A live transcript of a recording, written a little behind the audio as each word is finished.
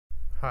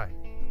Hi,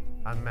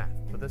 I'm Matt.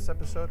 For this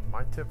episode,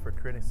 my tip for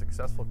creating a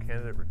successful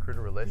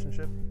candidate-recruiter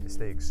relationship is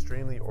stay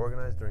extremely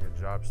organized during a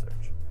job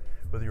search.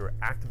 Whether you are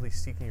actively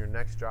seeking your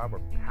next job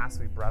or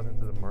passively browsing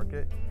through the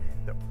market,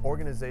 the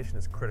organization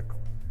is critical.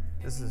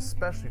 This is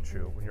especially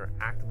true when you're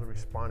actively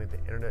responding to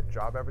internet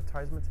job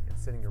advertisements and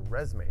sending your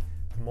resume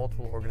to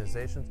multiple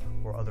organizations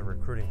or other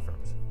recruiting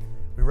firms.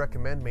 We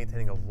recommend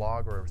maintaining a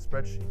log or a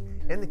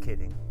spreadsheet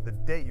indicating the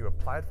date you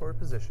applied for a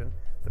position,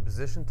 the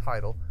position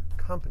title,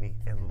 company,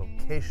 and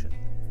location.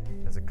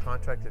 As a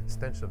contracted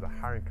extension of the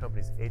hiring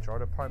company's HR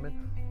department,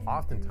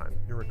 oftentimes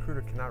your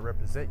recruiter cannot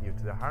represent you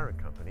to the hiring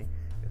company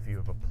if you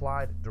have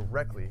applied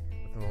directly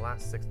within the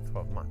last 6 to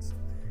 12 months.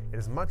 It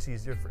is much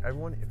easier for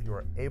everyone if you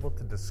are able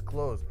to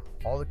disclose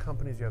all the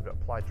companies you have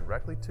applied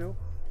directly to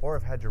or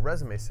have had your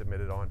resume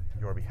submitted on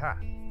your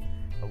behalf.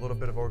 A little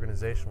bit of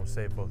organization will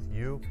save both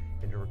you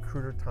and your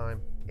recruiter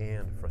time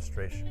and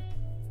frustration.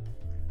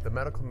 The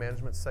medical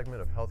management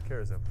segment of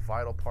healthcare is a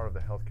vital part of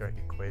the healthcare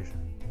equation.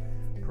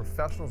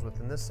 Professionals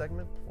within this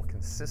segment will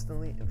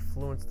consistently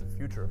influence the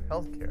future of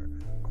healthcare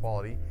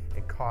quality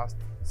and cost,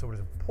 and so it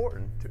is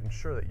important to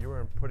ensure that you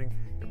are putting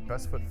your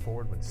best foot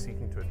forward when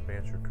seeking to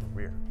advance your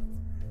career.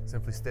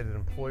 Simply stated,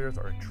 employers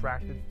are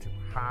attracted to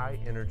high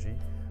energy,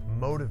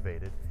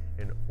 motivated,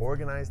 and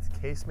organized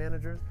case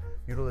managers,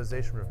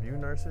 utilization review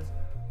nurses,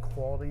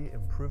 quality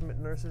improvement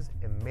nurses,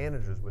 and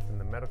managers within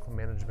the medical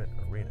management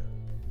arena.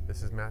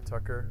 This is Matt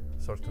Tucker,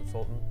 Search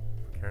Consultant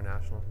for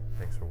Carenational.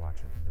 Thanks for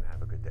watching and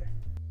have a good day.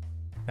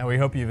 Now we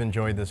hope you've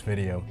enjoyed this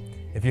video.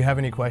 If you have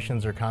any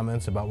questions or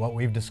comments about what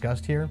we've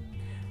discussed here,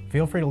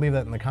 feel free to leave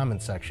that in the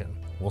comments section.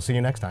 We'll see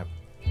you next time.